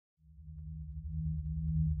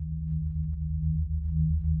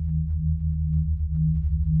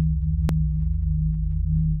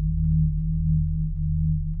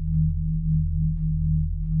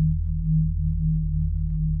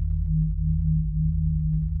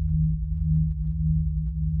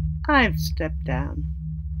I've stepped down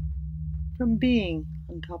from being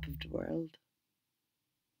on top of the world.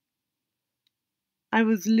 I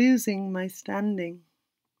was losing my standing.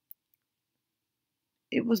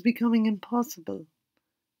 It was becoming impossible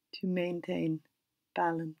to maintain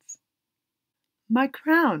balance. My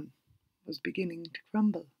crown was beginning to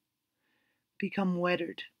crumble, become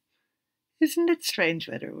weathered. Isn't it strange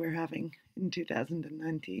weather we're having in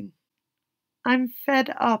 2019? I'm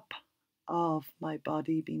fed up of my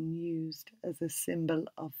body being used as a symbol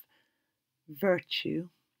of virtue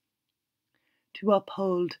to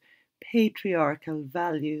uphold patriarchal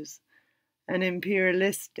values and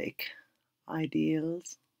imperialistic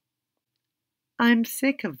ideals. I'm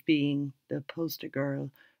sick of being the poster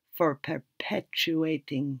girl for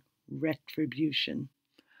perpetuating retribution.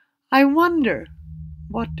 I wonder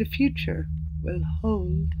what the future will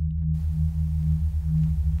hold.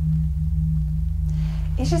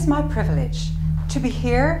 It is my privilege to be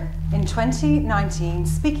here in 2019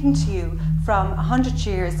 speaking to you from 100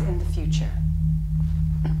 years in the future.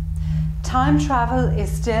 Time travel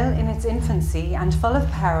is still in its infancy and full of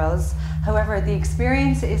perils, however, the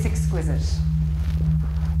experience is exquisite.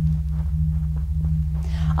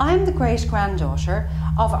 I am the great-granddaughter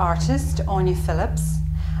of artist Áine Phillips,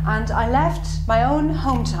 and I left my own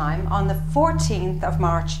home time on the 14th of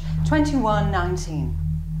March 2119.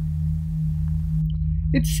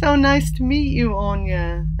 It's so nice to meet you,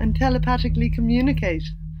 Áine, and telepathically communicate.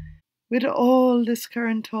 With all this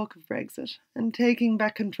current talk of Brexit and taking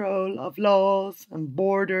back control of laws and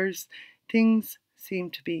borders, things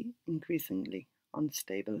seem to be increasingly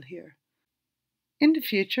unstable here. In the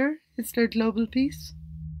future, is there global peace?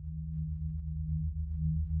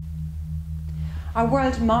 Our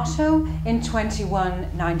world motto in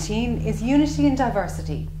 2119 is unity and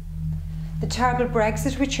diversity. The terrible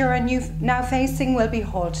Brexit which you are now facing will be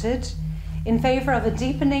halted in favour of a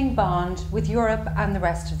deepening bond with Europe and the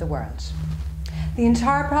rest of the world. The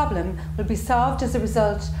entire problem will be solved as a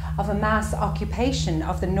result of a mass occupation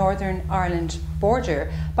of the Northern Ireland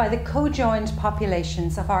border by the co-joined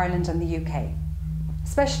populations of Ireland and the UK,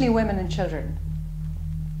 especially women and children.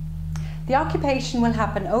 The occupation will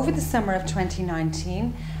happen over the summer of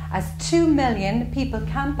 2019 as 2 million people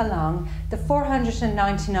camp along the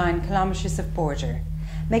 499 kilometres of border,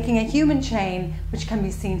 making a human chain which can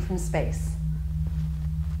be seen from space.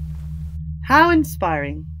 How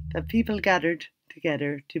inspiring that people gathered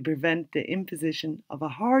together to prevent the imposition of a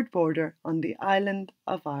hard border on the island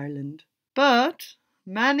of Ireland. But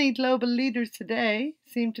many global leaders today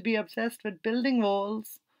seem to be obsessed with building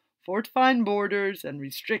walls, fortifying borders and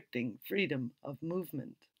restricting freedom of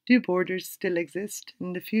movement. Do borders still exist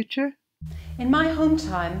in the future? In my home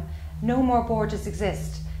time, no more borders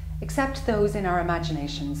exist, except those in our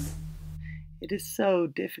imaginations. It is so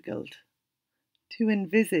difficult to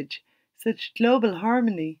envisage such global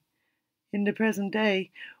harmony in the present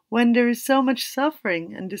day when there is so much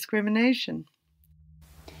suffering and discrimination.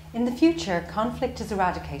 In the future, conflict is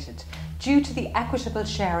eradicated due to the equitable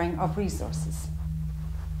sharing of resources.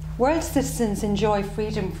 World citizens enjoy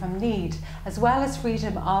freedom from need as well as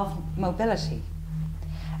freedom of mobility.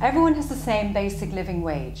 Everyone has the same basic living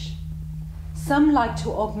wage. Some like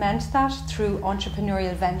to augment that through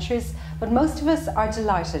entrepreneurial ventures, but most of us are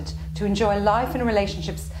delighted to enjoy life and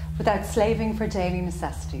relationships without slaving for daily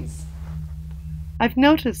necessities. I've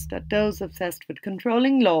noticed that those obsessed with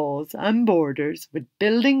controlling laws and borders, with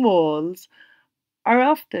building walls, are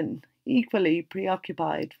often equally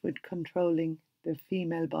preoccupied with controlling the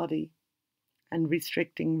female body and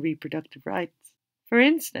restricting reproductive rights. For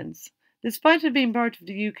instance, despite it being part of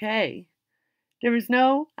the UK, there is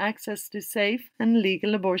no access to safe and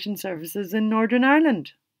legal abortion services in Northern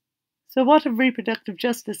Ireland. So what of reproductive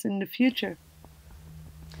justice in the future?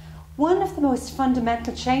 One of the most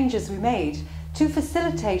fundamental changes we made to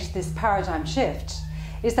facilitate this paradigm shift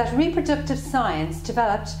is that reproductive science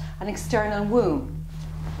developed an external womb,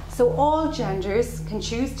 so all genders can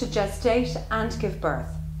choose to gestate and give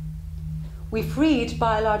birth. We freed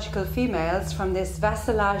biological females from this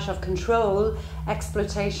vassalage of control,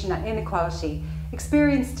 exploitation and inequality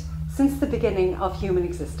experienced since the beginning of human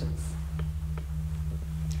existence.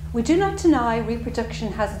 We do not deny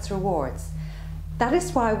reproduction has its rewards. That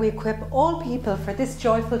is why we equip all people for this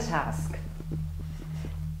joyful task.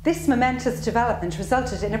 This momentous development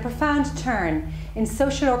resulted in a profound turn in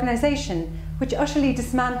social organisation which utterly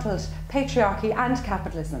dismantled patriarchy and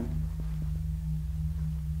capitalism.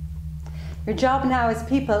 Your job now as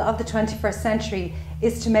people of the 21st century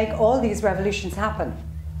is to make all these revolutions happen.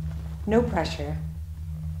 No pressure.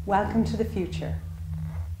 Welcome to the future.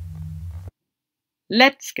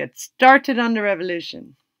 Let's get started on the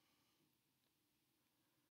revolution.